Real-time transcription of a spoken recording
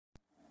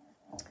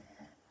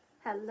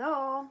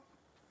Hello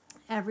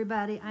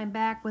everybody, I'm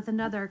back with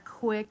another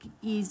quick,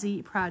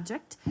 easy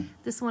project.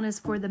 This one is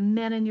for the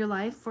men in your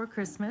life for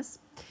Christmas.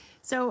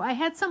 So I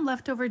had some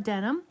leftover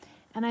denim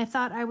and I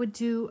thought I would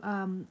do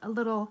a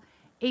little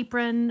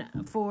apron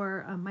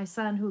for my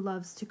son who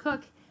loves to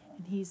cook,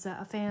 and he's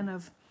a fan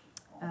of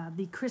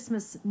the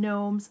Christmas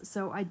gnomes,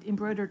 so I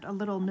embroidered a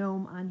little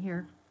gnome on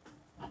here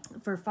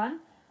for fun.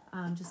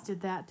 Just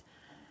did that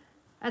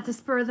at the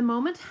spur of the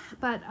moment,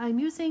 but I'm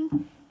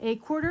using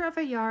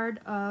 1/4 yard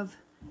of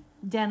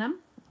denim,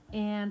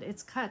 and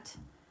it's cut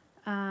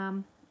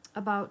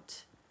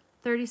about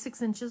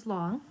 36 inches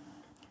long.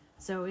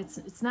 So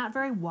it's not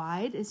very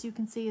wide, as you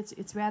can see.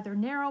 It's rather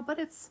narrow, but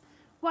it's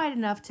wide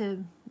enough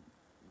to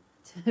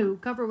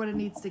cover what it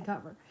needs to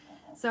cover.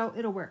 So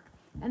it'll work.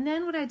 And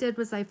then what I did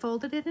was I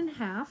folded it in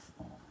half,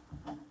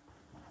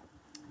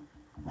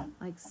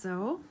 like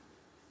so.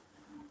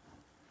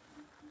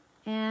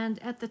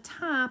 And at the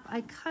top,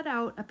 I cut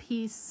out a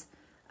piece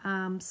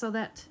so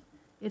that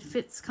it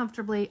fits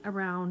comfortably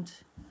around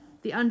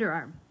the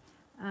underarm.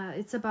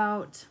 It's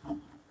about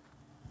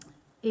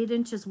 8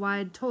 inches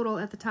wide total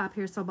at the top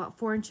here, so about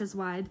 4 inches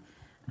wide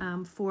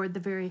for the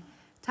very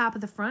top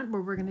of the front,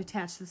 where we're going to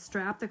attach the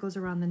strap that goes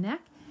around the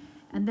neck.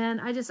 And then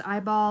I just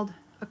eyeballed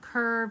a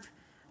curve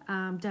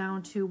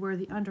down to where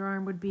the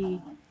underarm would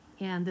be,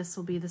 and this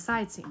will be the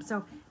side seam.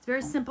 So it's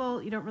very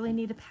simple. You don't really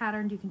need a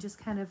pattern. You can just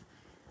kind of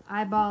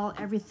eyeball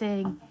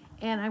everything,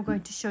 and I'm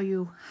going to show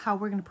you how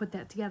we're going to put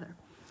that together.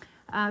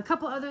 A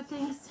couple other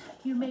things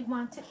you may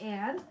want to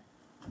add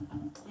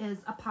is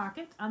a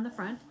pocket on the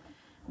front.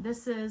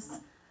 This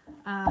is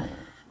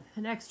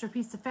an extra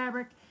piece of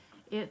fabric.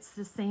 It's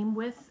the same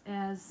width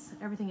as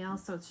everything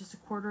else, so it's just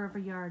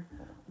 1/4 yard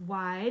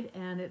wide,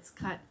 and it's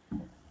cut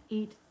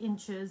 8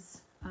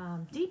 inches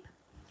deep.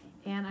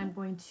 And I'm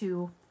going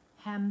to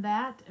hem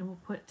that, and we'll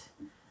put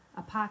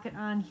a pocket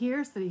on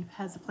here so that he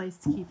has a place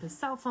to keep his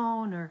cell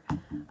phone or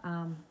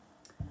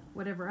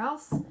whatever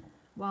else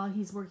while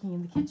he's working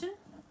in the kitchen.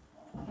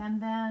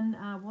 And then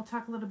we'll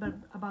talk a little bit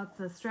about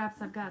the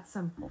straps. I've got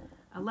some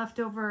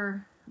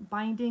leftover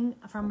binding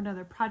from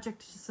another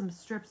project, just some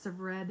strips of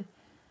red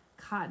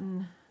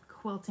cotton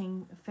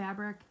quilting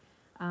fabric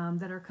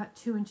that are cut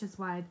 2 inches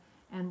wide,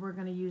 and we're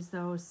going to use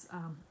those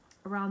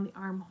around the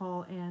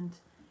armhole and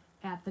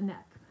at the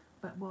neck,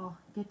 but we'll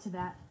get to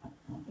that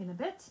in a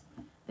bit.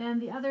 Then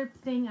the other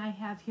thing I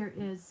have here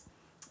is,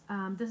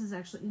 this is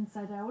actually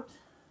inside out.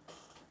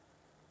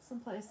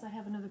 Someplace I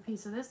have another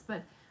piece of this,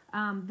 but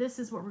this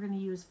is what we're going to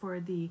use for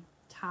the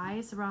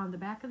ties around the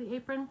back of the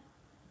apron.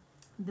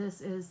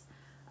 This is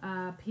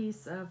a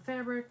piece of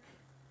fabric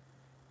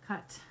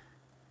cut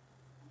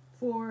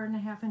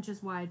 4.5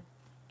 inches wide,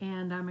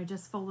 and I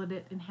just folded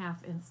it in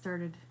half and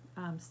started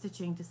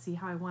stitching to see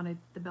how I wanted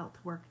the belt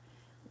to work.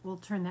 We'll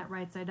turn that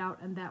right side out,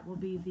 and that will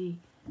be the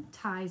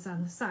ties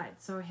on the side.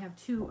 So I have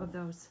 2 of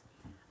those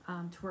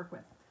to work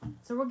with.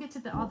 So we'll get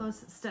to all those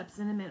steps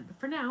in a minute. But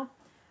for now,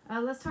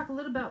 let's talk a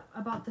little bit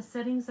about the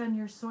settings on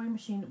your sewing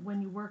machine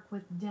when you work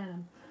with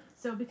denim.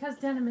 So because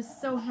denim is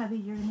so heavy,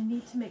 you're going to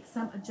need to make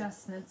some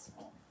adjustments.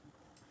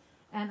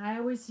 And I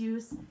always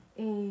use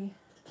a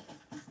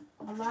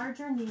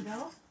larger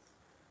needle.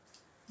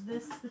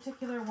 This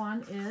particular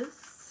one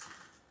is,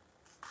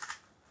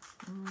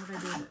 what did I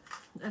do with it?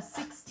 A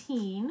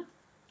 16,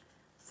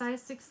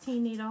 size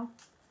 16 needle.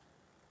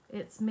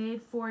 It's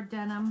made for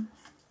denim,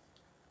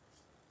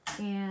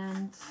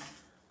 and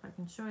if I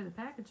can show you the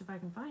package, if I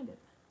can find it.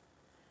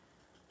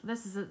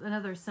 This is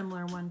another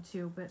similar one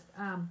too, but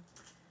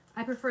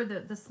I prefer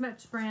the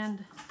Smetch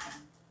brand.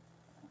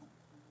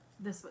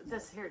 This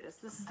here it is.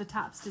 This is the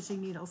top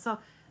stitching needle. So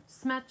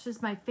Smetch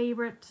is my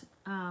favorite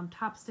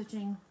top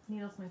stitching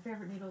needles. My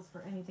favorite needles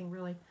for anything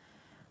really.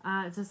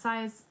 It's a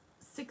size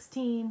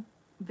 16,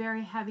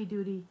 very heavy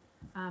duty.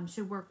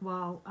 Should work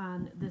well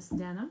on this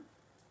denim.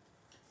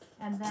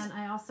 And then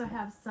I also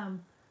have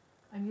some,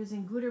 I'm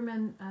using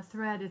Gutermann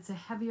thread. It's a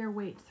heavier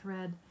weight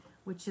thread,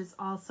 which is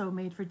also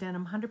made for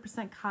denim,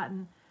 100%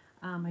 cotton.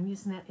 I'm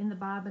using that in the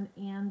bobbin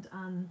and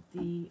on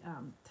the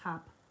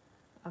top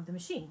of the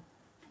machine.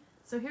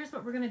 So here's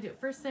what we're going to do.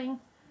 First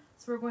thing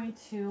is we're going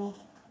to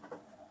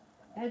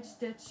edge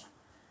stitch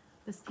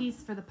this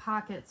piece for the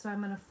pocket. So I'm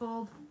going to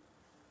fold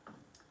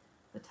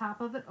the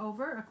top of it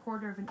over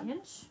 1/4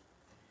 inch.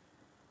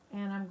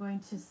 And I'm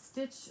going to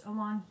stitch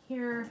along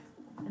here,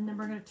 and then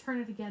we're going to turn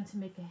it again to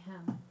make a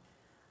hem.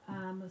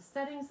 The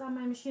settings on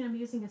my machine, I'm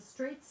using a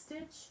straight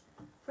stitch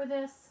for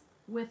this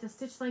with a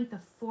stitch length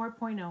of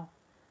 4.0.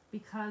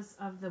 Because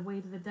of the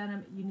weight of the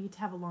denim, you need to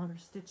have a longer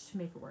stitch to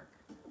make it work.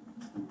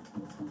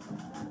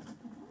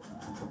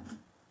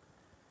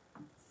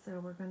 So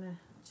we're going to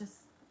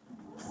just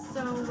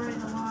sew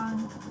right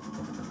along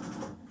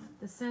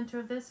the center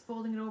of this,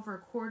 folding it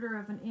over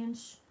 1/4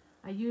 inch.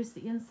 I use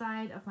the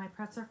inside of my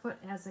pretzel foot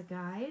as a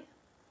guide,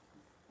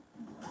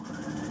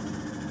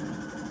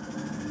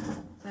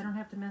 so I don't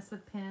have to mess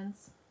with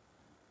pins.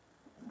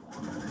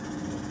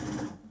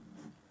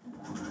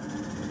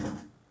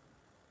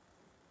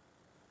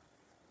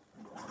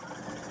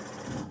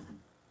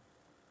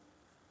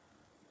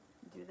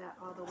 Do that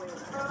all the way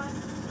across.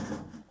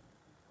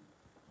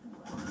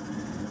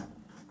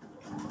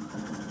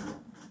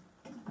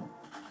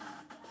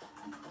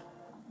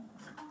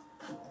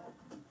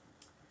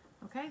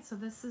 Okay, so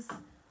this is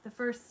the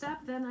first step.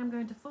 Then I'm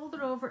going to fold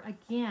it over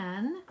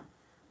again.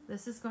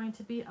 This is going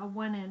to be a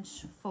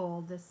 1-inch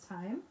fold this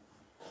time.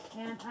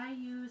 And I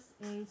use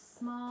a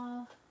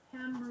small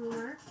hem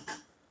ruler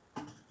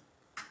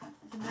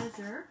to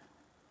measure.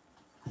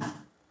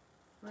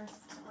 Where's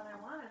what I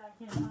wanted, I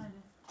can't find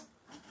it.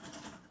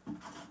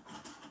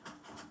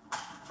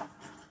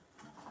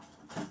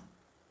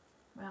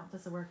 Well,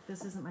 this will work.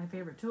 This isn't my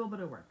favorite tool, but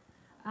it'll work.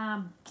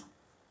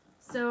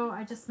 So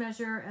I just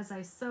measure as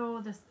I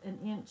sew this 1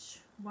 inch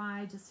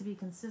wide just to be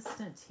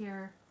consistent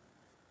here.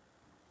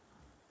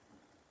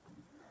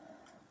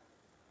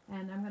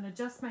 And I'm going to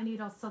adjust my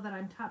needle so that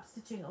I'm top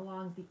stitching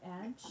along the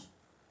edge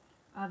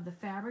of the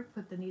fabric.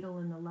 Put the needle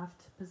in the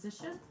left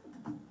position.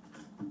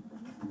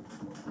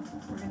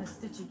 We're going to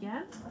stitch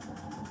again.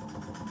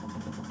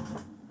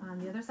 On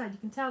the other side, you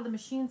can tell the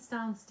machine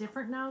sounds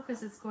different now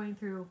because it's going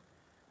through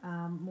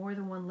more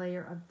than one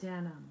layer of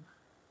denim.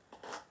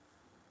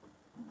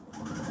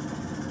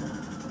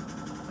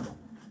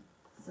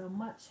 So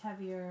much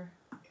heavier.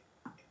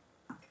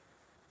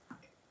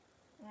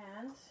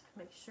 And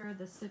make sure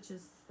the stitch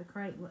is the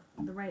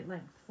right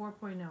length,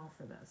 4.0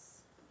 for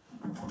this.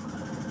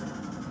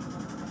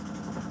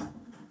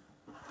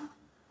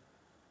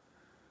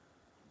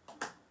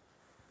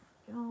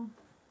 Go.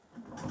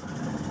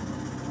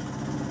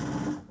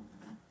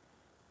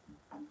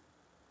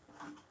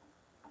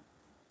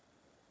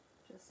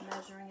 Just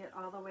measuring it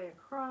all the way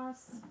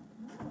across.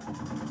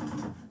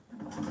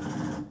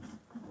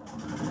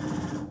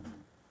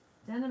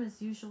 Denim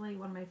is usually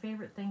one of my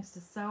favorite things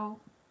to sew.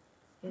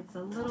 It's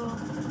a little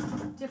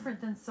different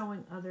than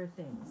sewing other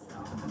things,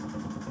 though.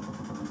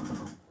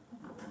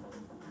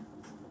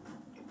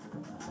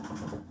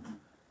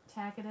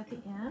 Tack it at the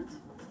end.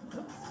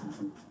 Oops.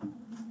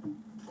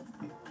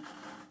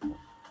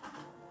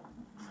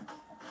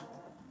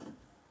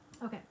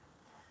 Okay,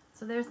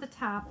 so there's the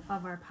top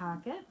of our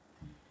pocket.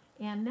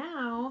 And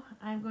now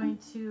I'm going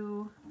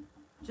to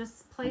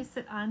just place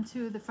it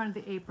onto the front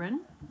of the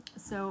apron.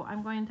 So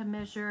I'm going to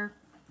measure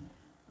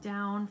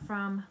down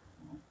from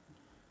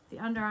the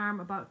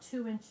underarm about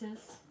 2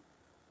 inches.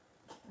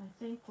 I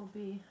think will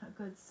be a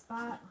good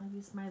spot. I'll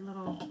use my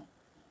little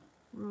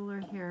ruler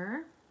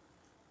here.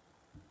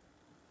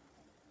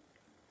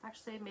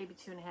 Actually, maybe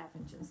 2.5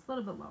 inches, a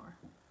little bit lower.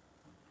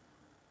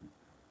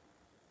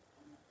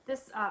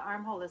 This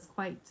armhole is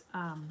quite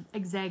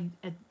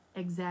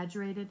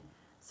exaggerated,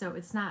 so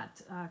it's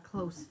not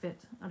close fit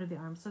under the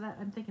arm. So that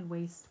I'm thinking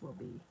waist will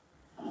be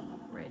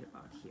right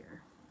about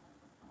here.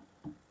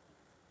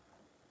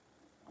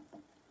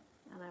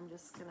 And I'm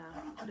just gonna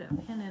put a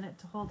pin in it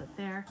to hold it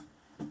there.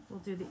 We'll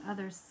do the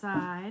other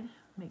side,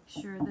 make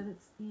sure that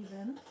it's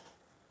even.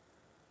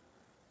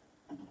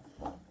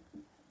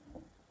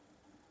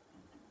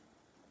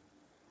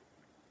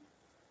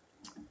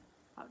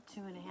 About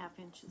 2.5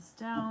 inches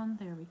down,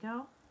 there we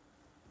go.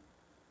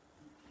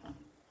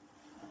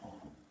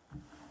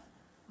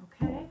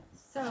 Okay,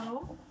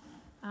 so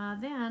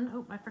then,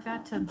 oh, I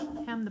forgot to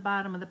hem the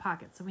bottom of the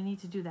pocket, so we need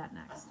to do that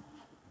next.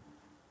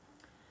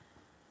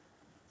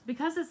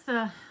 Because it's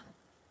the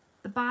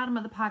bottom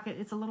of the pocket,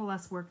 it's a little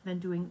less work than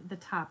doing the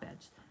top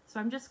edge. So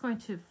I'm just going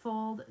to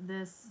fold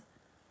this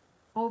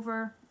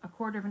over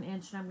 1/4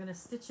 inch, and I'm going to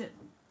stitch it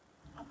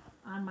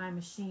on my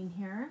machine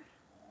here,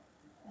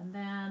 and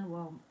then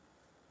we'll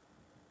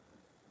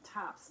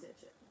top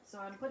stitch it. So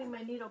I'm putting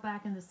my needle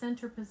back in the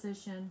center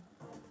position,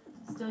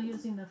 still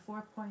using the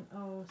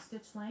 4.0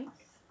 stitch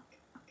length,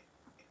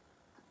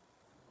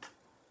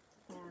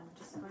 and I'm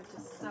just going to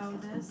sew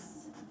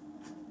this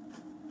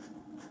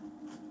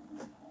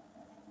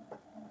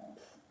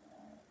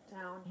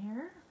down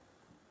here.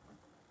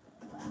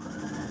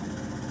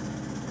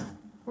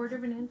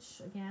 1/4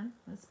 inch again,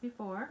 as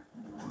before.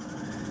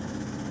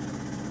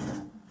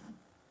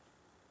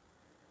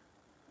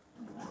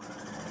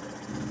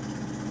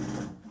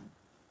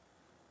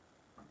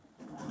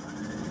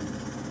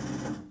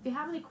 If you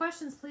have any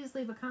questions, please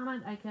leave a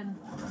comment. I can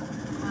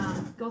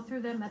go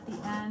through them at the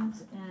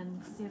end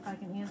and see if I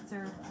can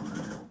answer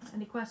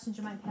any questions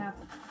you might have.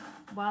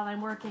 While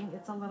I'm working,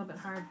 it's a little bit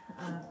hard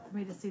for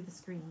me to see the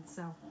screen,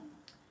 so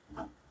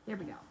there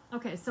we go.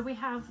 Okay, so we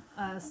have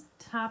a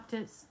top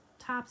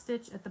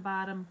stitch at the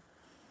bottom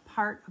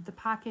part of the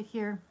pocket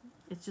here.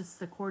 It's just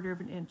the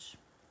 1/4 inch.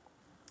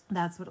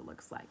 That's what it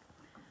looks like.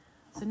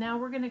 So now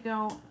we're going to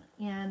go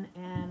in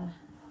and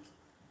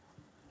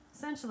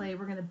essentially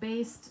we're going to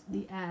baste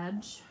the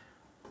edge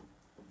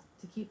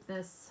to keep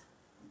this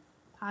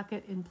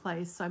pocket in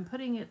place. So I'm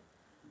putting it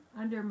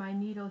under my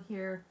needle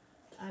here.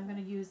 I'm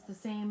going to use the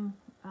same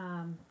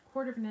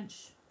 1/4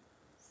 inch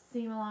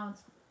seam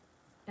allowance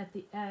at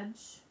the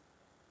edge,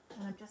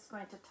 and I'm just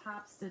going to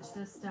top stitch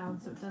this down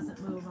so it doesn't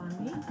move on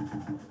me.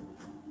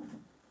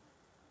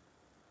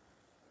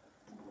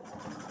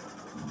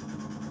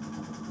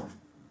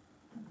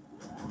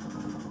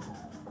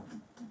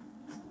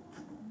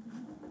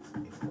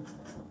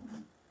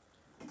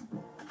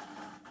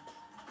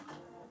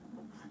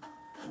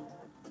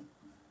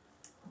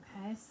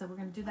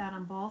 going to do that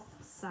on both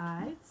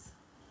sides.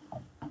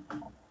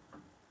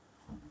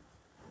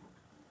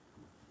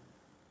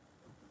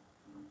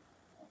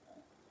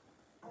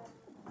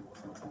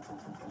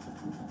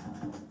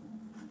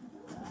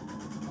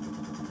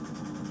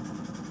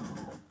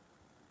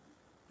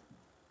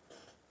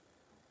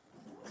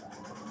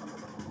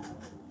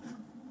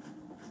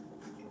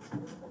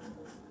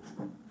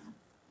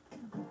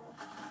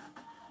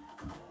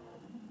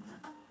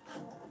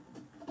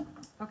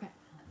 Okay,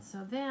 so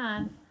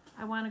then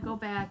I want to go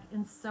back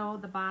and sew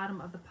the bottom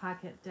of the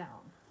pocket down.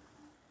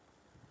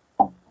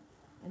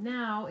 And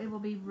now it will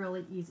be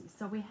really easy.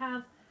 So we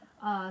have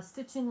a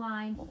stitching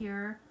line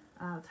here.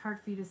 It's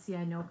hard for you to see,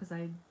 I know, because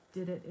I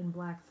did it in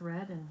black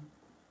thread and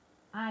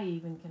I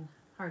even can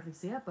hardly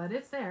see it, but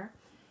it's there.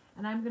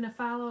 And I'm going to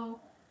follow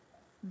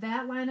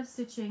that line of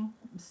stitching,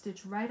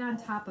 stitch right on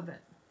top of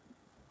it,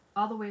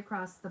 all the way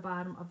across the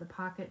bottom of the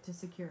pocket to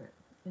secure it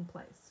in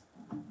place.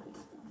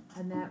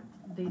 And that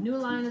the new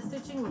line of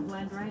stitching will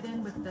blend right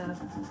in with the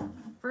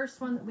first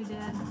one that we did.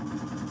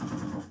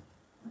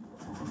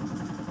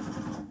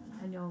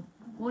 And you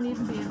won't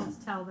even be able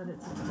to tell that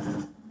it's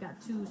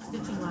got two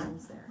stitching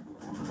lines there.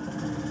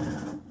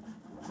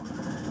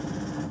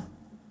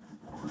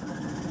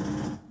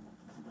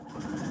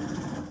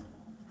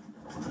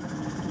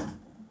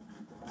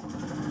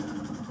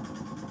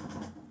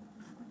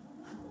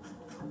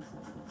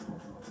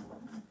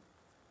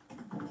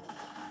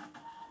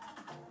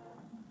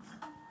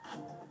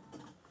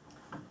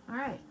 All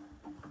right,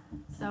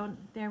 so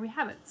there we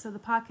have it. So the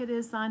pocket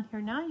is on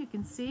here now. You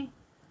can see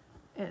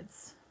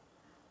it's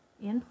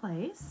in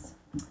place,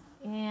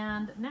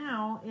 and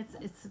now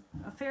it's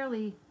a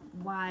fairly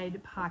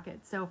wide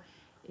pocket. So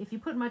if you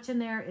put much in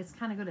there, it's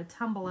kind of going to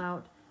tumble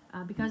out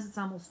because it's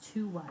almost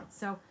too wide.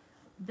 So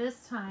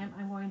this time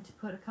I'm going to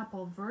put a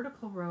couple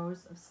vertical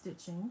rows of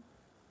stitching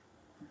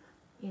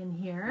in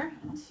here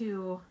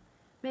to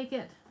make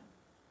it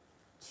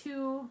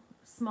two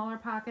smaller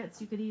pockets.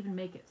 You could even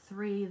make it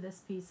three.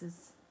 This piece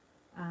is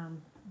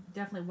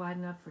definitely wide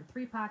enough for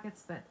 3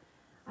 pockets, but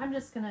I'm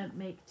just going to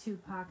make 2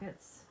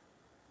 pockets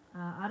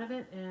out of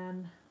it,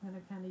 and I'm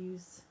going to kind of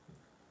use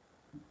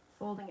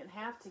folding it in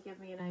half to give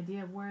me an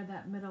idea of where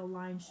that middle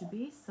line should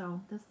be.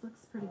 So this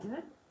looks pretty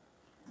good.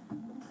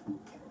 I'm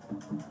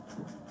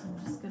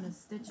just going to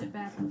stitch it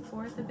back and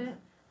forth a bit.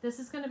 This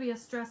is going to be a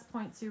stress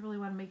point, so you really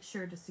want to make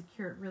sure to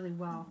secure it really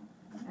well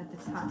at the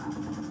top.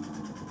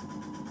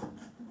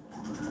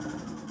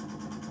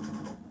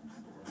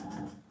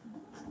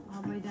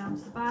 All the way down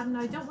to the bottom.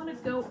 Now I don't want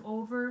to go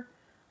over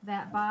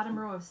that bottom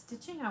row of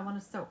stitching. I want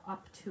to sew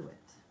up to it.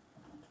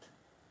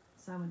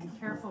 So I'm going to be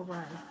careful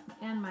where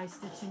I end my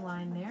stitching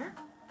line there.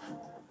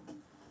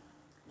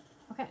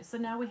 Okay, so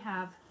now we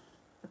have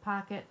the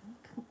pocket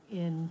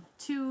in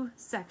 2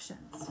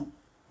 sections.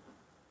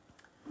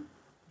 You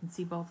can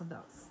see both of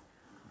those.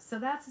 So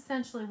that's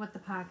essentially what the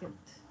pocket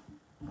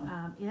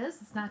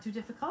is. It's not too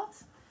difficult.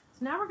 So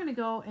now we're going to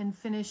go and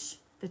finish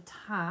the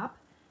top.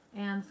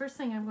 And the first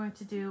thing I'm going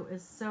to do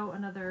is sew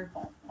another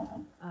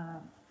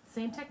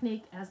same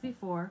technique as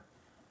before,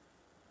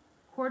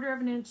 1/4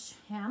 of an inch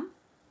hem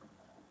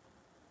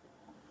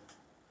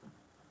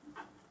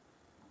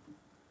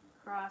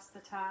across the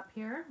top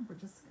here.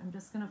 I'm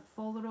just going to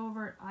fold it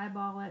over,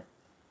 eyeball it,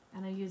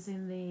 and I'm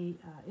using the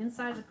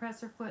inside of the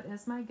presser foot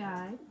as my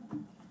guide.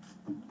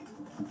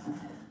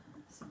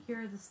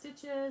 Secure the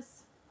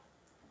stitches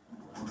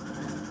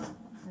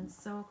and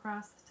sew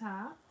across the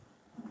top.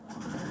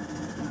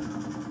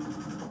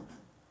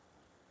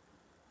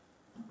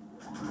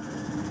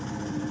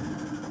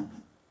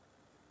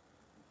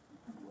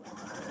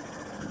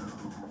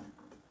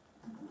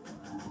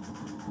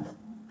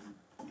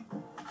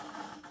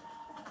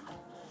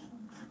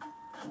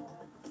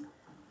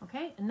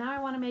 Okay, and now I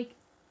want to make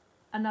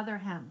another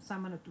hem. So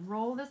I'm going to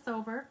roll this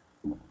over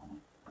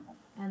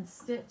and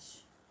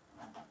stitch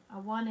a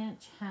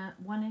 1-inch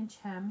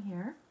hem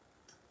here.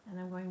 And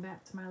I'm going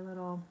back to my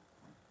little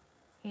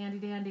handy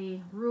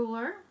dandy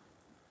ruler,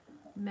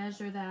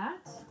 measure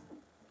that,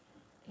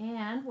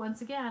 and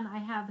once again I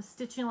have a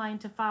stitching line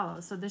to follow,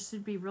 so this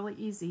should be really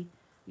easy.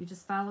 You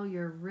just follow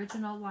your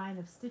original line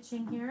of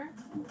stitching here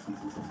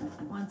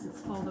once it's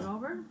folded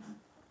over.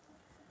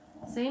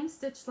 Same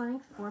stitch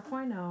length,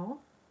 4.0,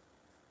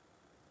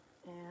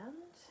 and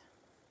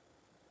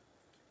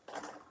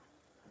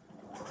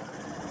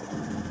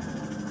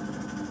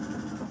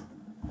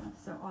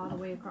so all the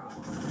way across.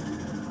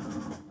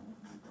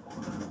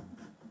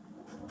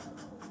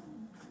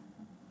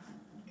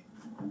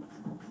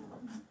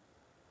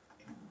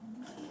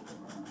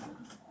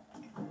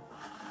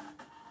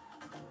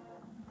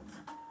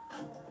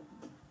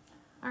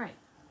 Alright,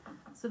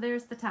 so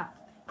there's the top.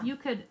 You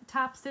could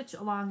top stitch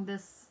along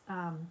this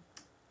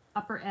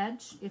upper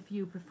edge if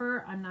you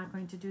prefer. I'm not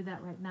going to do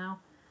that right now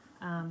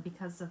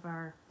because of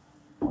our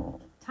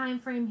time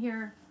frame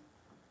here.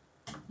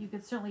 You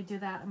could certainly do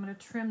that. I'm going to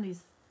trim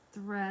these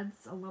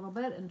threads a little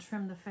bit and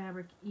trim the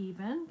fabric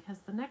even, because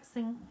the next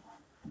thing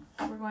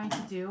we're going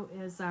to do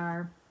is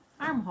our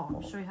armhole.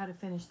 I'll show you how to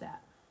finish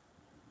that.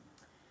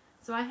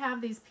 So I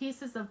have these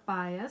pieces of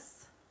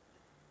bias,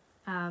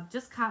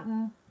 just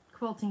cotton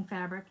quilting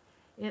fabric.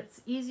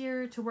 It's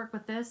easier to work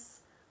with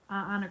this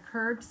on a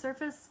curved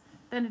surface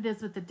than it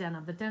is with the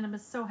denim. The denim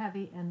is so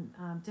heavy and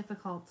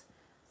difficult.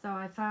 So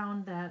I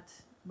found that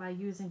by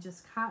using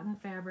just cotton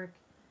fabric,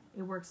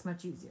 it works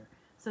much easier.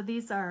 So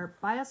these are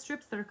bias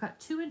strips that are cut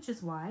 2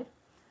 inches wide.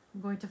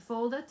 I'm going to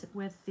fold it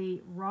with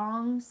the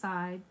wrong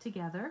side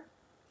together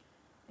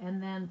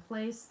and then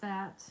place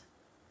that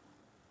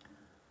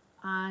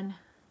on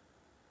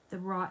the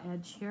raw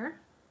edge here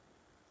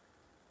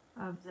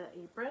of the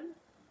apron.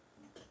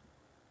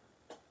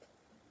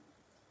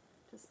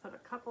 Just put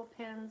a couple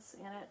pins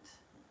in it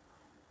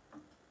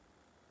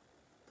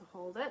to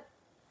hold it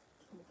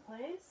in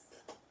place.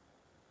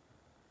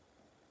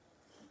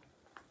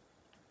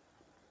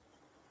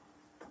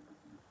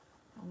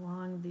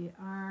 Along the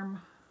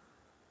arm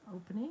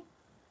opening.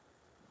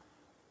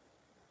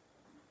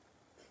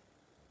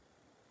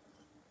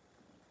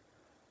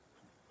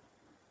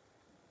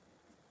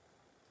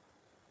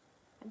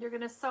 And you're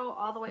going to sew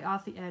all the way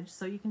off the edge,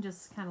 so you can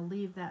just kind of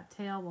leave that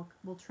tail.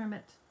 We'll trim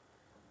it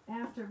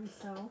after we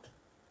sew.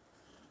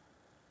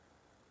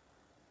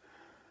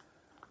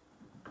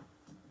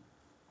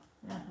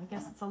 Yeah, I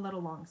guess it's a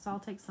little long, so I'll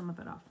take some of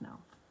it off now.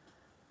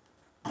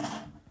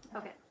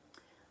 Okay,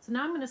 so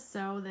now I'm going to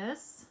sew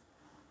this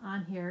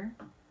on here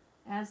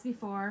as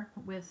before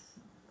with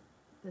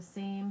the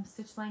same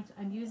stitch length.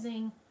 I'm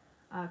using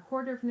a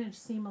 1/4 inch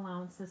seam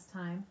allowance this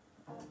time.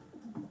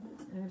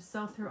 I'm going to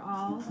sew through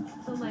all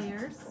the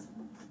layers.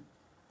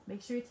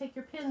 Make sure you take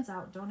your pins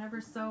out. Don't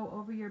ever sew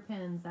over your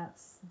pins.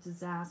 That's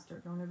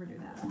disaster. Don't ever do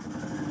that.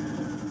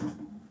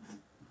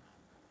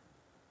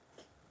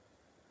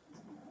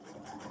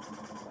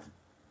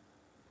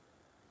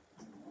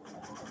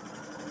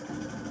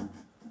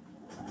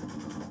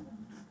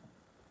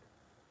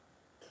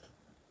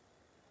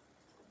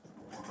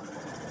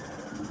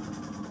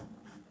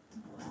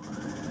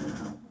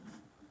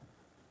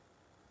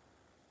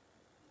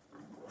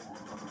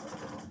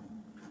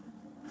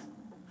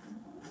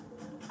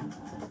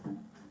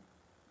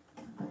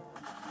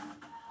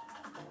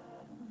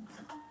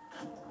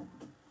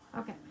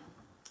 Okay,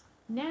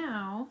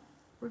 now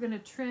we're going to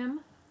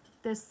trim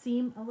this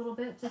seam a little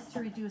bit just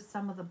to reduce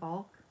some of the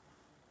bulk.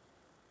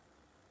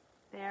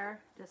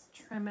 There, just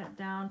trim it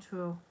down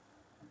to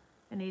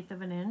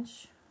 1/8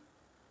 inch.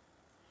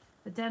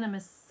 The denim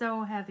is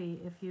so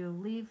heavy. If you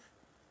leave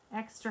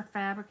extra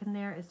fabric in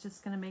there, it's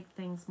just going to make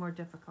things more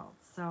difficult.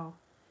 So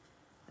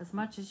as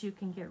much as you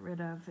can get rid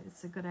of,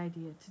 it's a good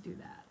idea to do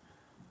that.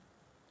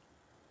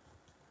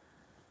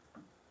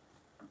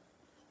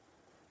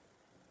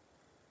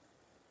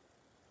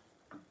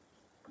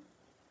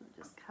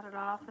 Just cut it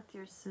off with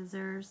your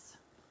scissors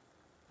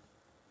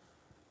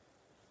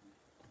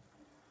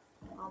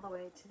all the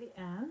way to the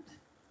end.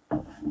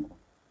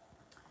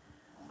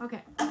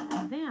 Okay,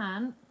 and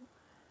then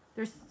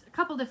there's a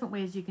couple different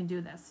ways you can do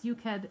this. You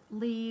could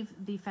leave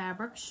the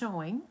fabric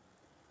showing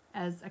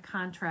as a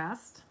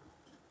contrast,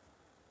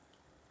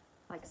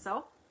 like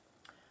so,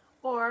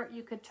 or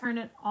you could turn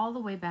it all the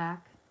way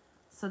back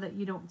so that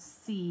you don't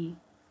see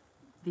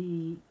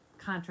the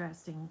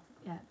contrasting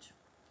edge.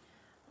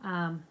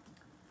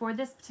 For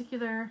this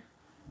particular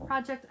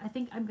project, I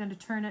think I'm going to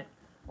turn it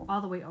all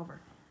the way over,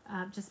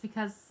 just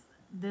because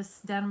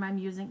this denim I'm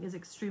using is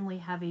extremely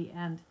heavy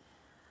and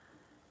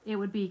it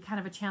would be kind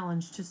of a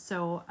challenge to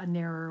sew a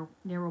narrow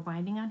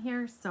binding on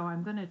here. So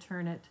I'm going to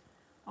turn it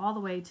all the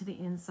way to the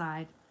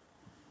inside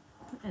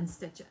and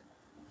stitch it.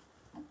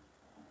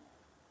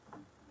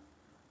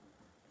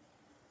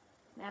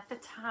 At the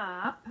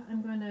top,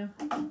 I'm going to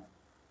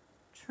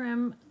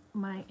trim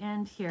my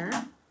end here,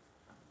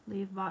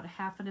 leave about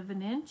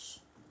 1/2 inch,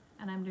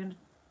 and I'm going to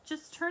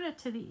just turn it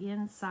to the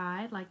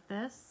inside like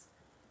this,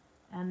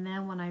 and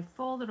then when I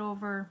fold it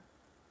over,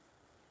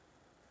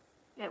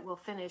 it will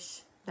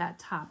finish that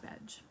top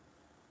edge.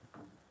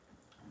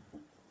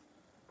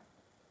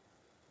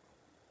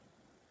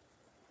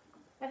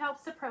 It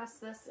helps to press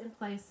this in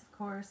place, of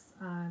course.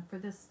 For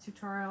this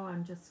tutorial,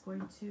 I'm just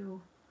going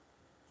to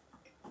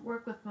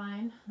work with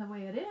mine the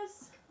way it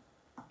is.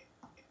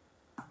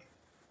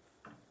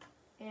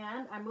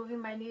 And I'm moving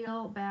my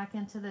needle back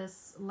into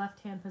this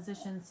left-hand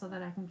position so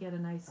that I can get a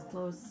nice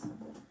close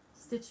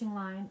stitching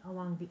line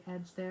along the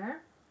edge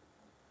there.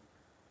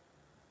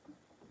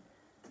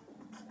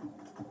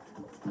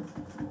 There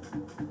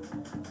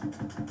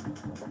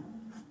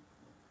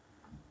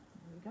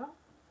we go.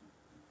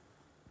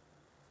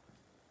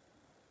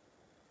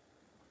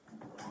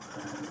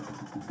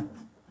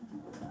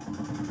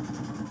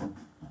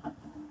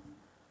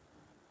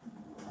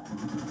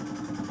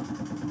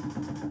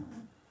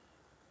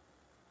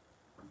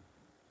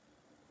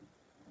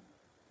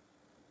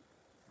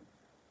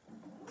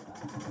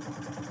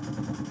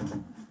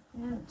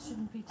 And it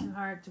shouldn't be too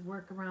hard to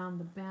work around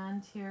the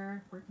bend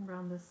here. Working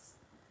around this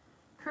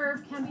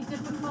curve can be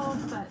difficult,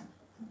 but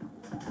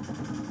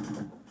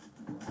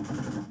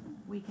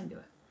we can do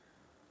it.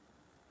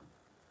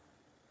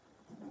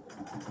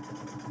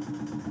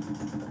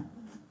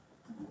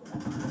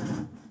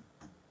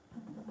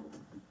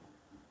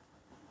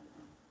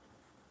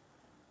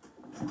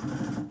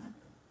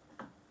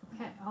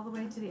 the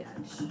way to the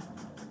edge.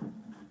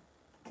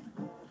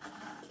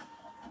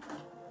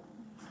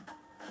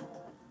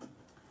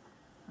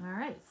 All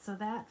right, so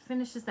that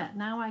finishes that.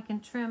 Now I can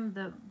trim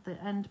the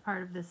end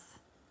part of this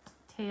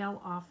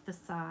tail off the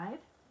side.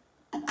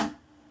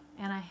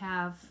 And I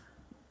have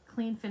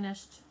clean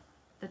finished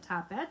the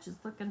top edge.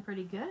 It's looking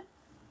pretty good.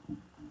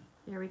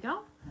 There we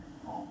go.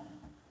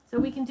 So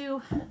we can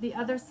do the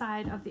other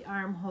side of the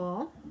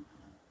armhole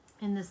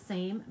in the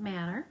same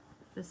manner.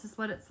 This is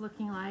what it's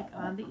looking like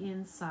on the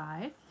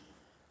inside.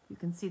 You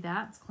can see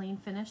that it's clean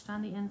finished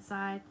on the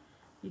inside.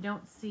 You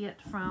don't see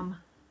it from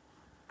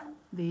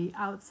the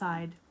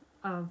outside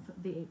of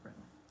the apron.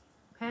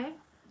 Okay,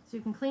 so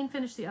you can clean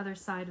finish the other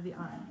side of the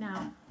arm.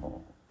 Now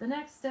the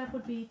next step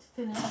would be to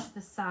finish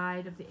the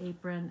side of the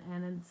apron,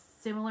 and in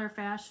similar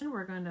fashion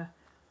we're going to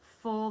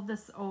fold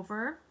this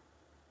over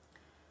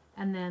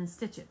and then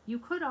stitch it. You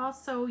could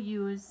also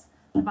use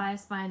the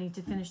bias binding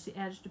to finish the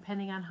edge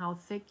depending on how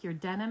thick your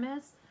denim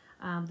is.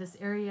 This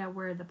area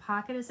where the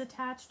pocket is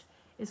attached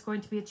is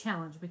going to be a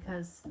challenge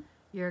because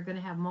you're going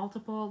to have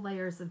multiple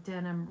layers of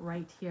denim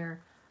right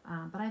here.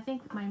 But I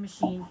think my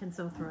machine can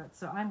sew through it.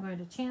 So I'm going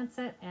to chance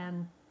it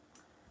and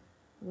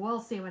we'll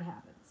see what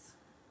happens.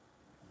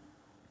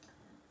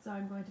 So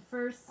I'm going to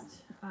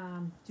first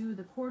do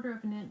the 1/4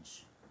 of an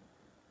inch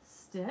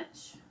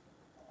stitch.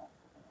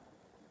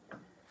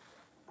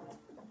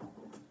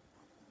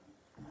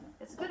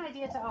 It's a good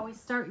idea to always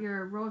start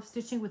your row of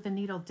stitching with the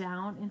needle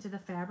down into the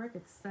fabric,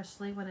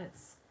 especially when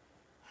it's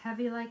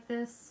heavy like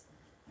this.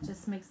 It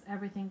just makes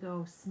everything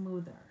go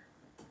smoother.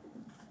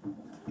 Here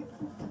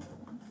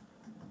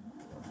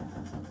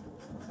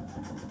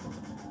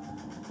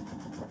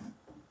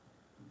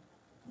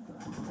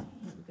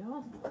we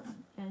go.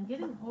 And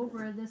getting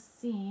over this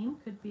seam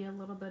could be a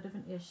little bit of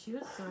an issue,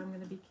 so I'm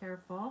going to be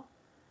careful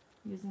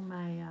using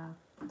my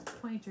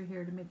pointer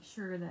here to make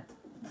sure that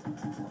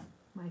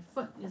my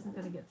foot isn't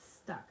going to get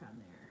stuck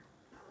on there.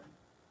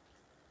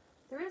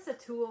 There is a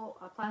tool,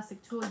 a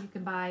plastic tool you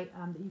can buy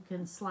that you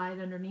can slide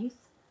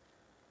underneath.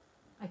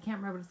 I can't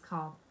remember what it's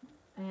called.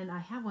 And I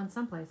have one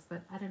someplace,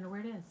 but I don't know where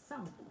it is.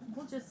 So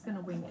we're just going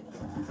to wing it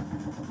here.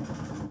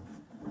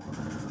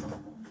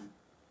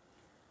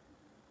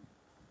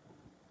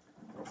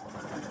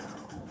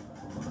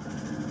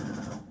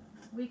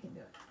 We can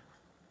do it.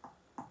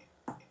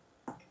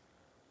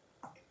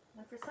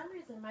 And for some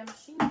reason, my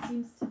machine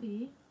seems to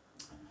be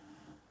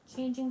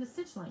changing the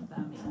stitch length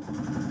on me.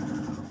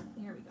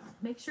 There we go.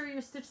 Make sure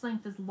your stitch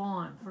length is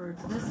long. For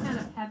this kind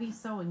of heavy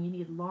sewing, you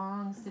need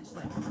long stitch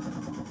length.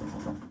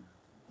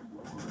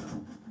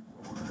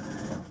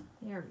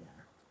 There we are.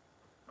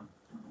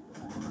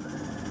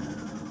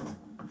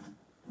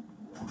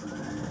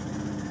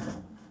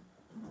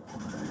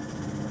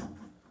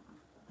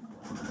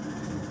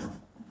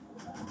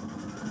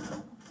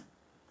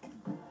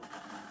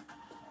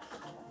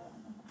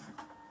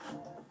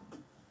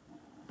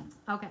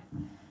 Okay,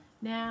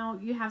 now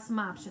you have some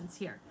options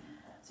here.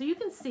 So you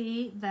can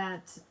see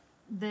that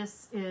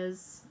this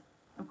is,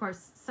 of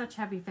course, such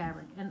heavy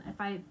fabric. And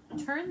if I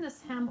turn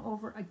this hem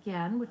over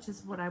again, which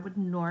is what I would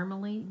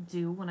normally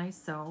do when I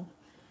sew,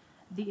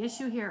 the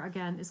issue here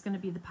again is going to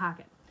be the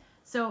pocket.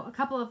 So a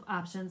couple of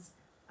options,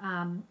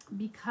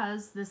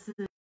 because this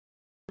is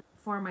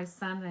for my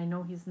son, and I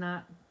know he's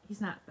not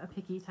a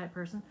picky type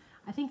person.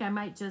 I think I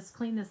might just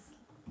clean this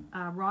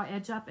raw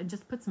edge up and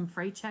just put some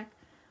fray check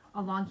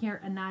along here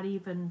and not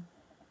even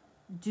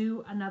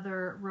do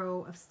another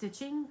row of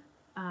stitching.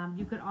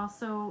 You could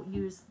also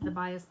use the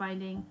bias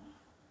binding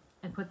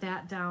and put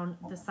that down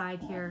the side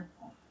here.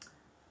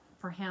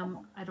 For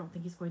him, I don't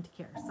think he's going to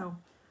care. So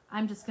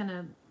I'm just going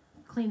to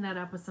clean that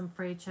up with some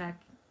fray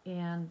check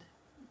and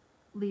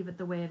leave it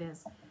the way it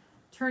is.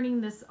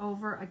 Turning this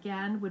over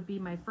again would be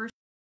my first.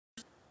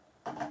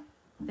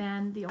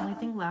 Then the only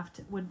thing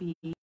left would be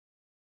the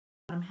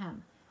bottom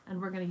hem.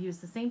 And we're going to use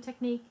the same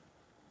technique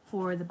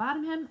for the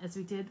bottom hem as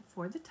we did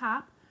for the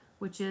top,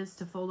 which is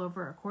to fold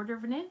over a 1/4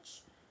 of an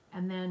inch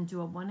and then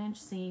do a 1 inch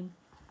seam.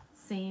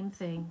 Same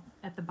thing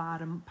at the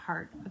bottom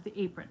part of the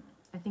apron.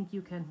 I think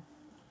you can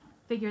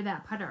figure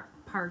that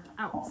part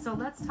out. So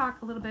let's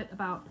talk a little bit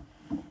about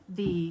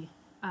the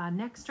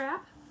neck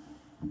strap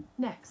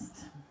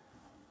next.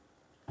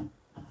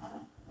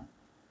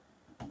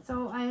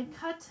 So I had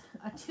cut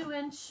a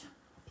 2-inch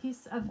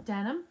piece of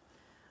denim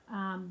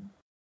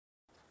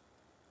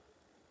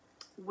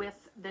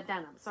with the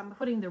denim. So I'm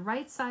putting the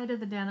right side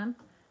of the denim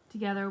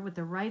together with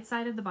the right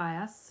side of the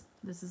bias.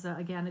 This is,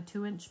 again, a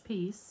 2-inch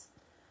piece.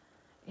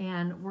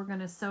 And we're going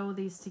to sew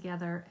these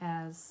together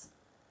as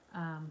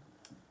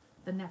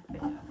the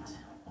neckband.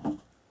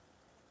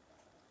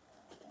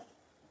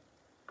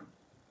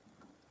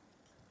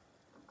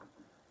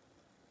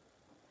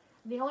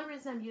 The only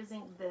reason I'm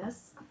using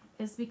this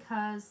is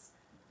because,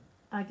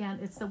 again,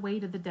 it's the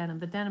weight of the denim.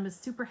 The denim is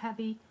super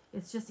heavy.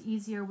 It's just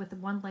easier with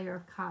 1 layer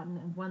of cotton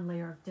and 1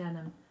 layer of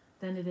denim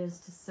than it is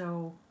to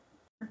sew.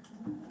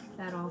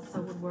 That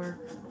also would work.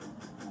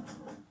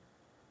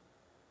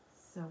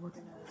 So we're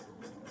going to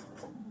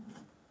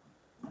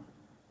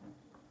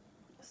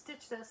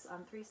stitch this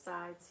on 3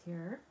 sides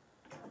here.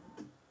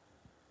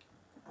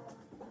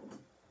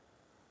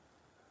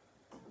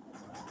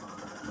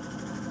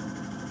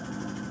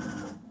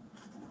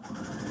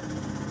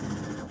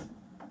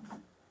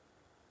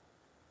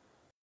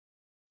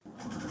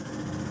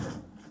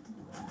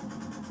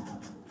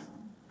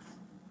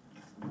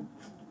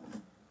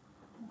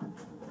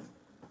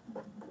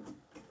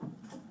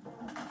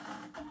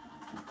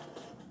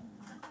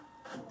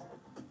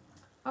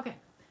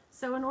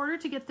 So in order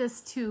to get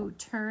this to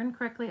turn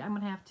correctly, I'm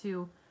going to have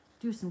to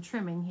do some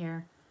trimming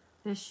here.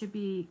 This should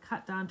be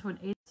cut down to an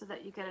 1/8 so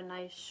that you get a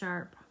nice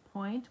sharp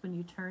point when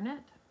you turn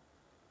it.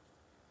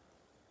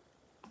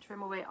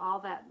 Trim away all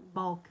that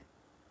bulk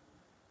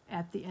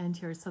at the end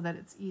here so that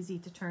it's easy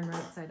to turn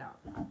right side out.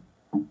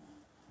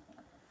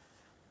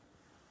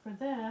 For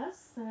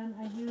this, then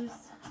I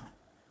use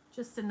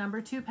just a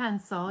number 2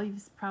 pencil.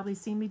 You've probably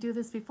seen me do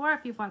this before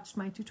if you've watched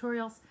my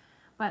tutorials,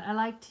 but I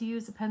like to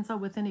use a pencil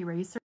with an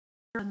eraser.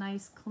 A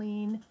nice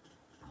clean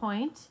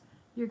point.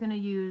 You're going to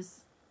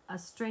use a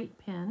straight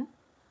pin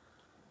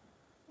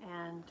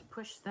and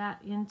push that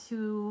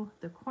into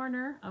the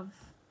corner of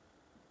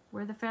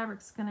where the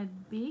fabric's going to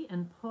be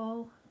and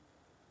pull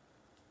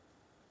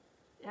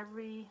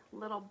every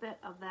little bit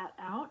of that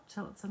out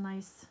till it's a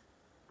nice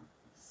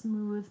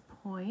smooth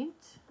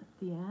point at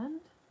the end.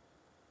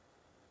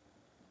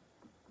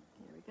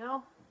 There we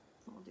go.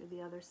 We'll do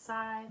the other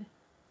side.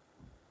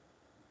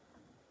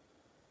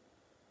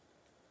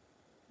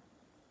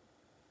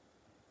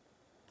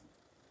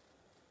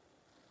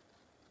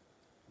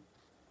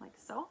 Like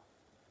so.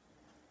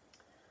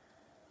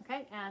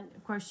 Okay, and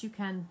of course you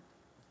can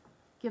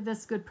give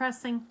this good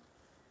pressing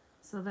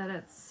so that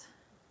it's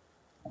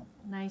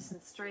nice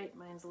and straight.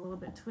 Mine's a little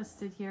bit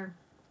twisted here.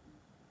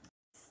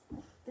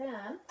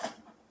 Then,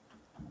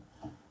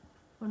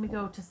 when we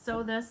go to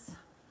sew this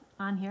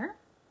on here,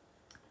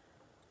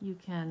 you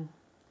can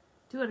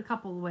do it a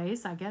couple of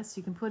ways, I guess.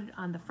 You can put it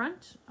on the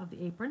front of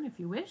the apron if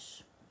you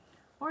wish,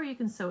 or you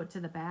can sew it to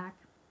the back.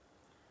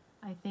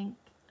 I think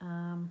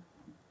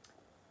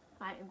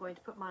I am going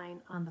to put mine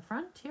on the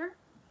front here.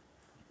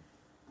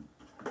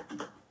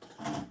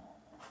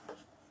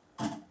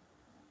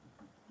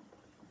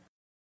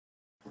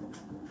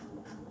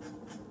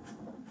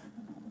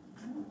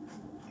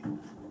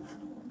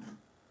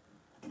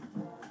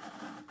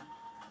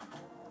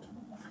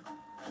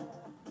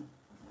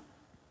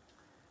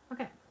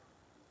 Okay.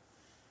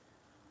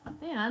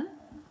 Then,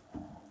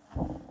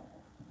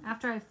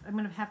 after I'm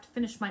going to have to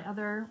finish my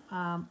other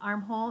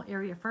armhole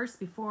area first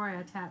before I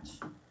attach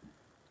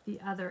the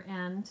other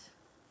end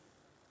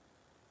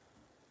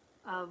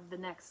of the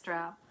neck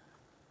strap.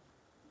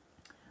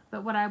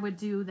 But what I would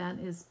do then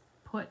is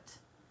put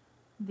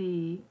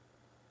the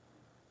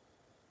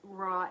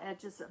raw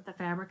edges of the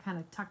fabric, kind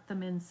of tuck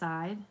them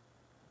inside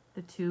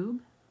the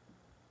tube.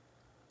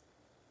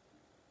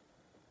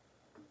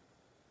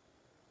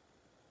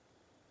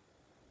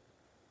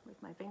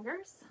 With my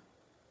fingers.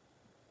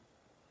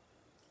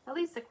 At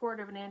least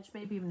 1/4 inch,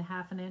 maybe even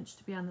 1/2 inch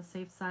to be on the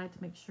safe side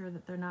to make sure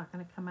that they're not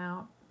going to come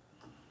out.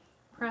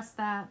 Press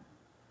that,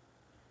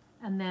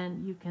 and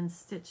then you can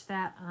stitch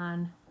that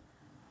on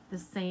the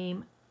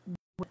same.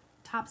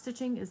 Top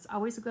stitching is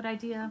always a good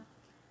idea.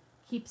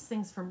 Keeps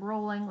things from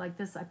rolling like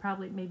this.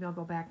 Maybe I'll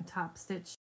go back and top stitch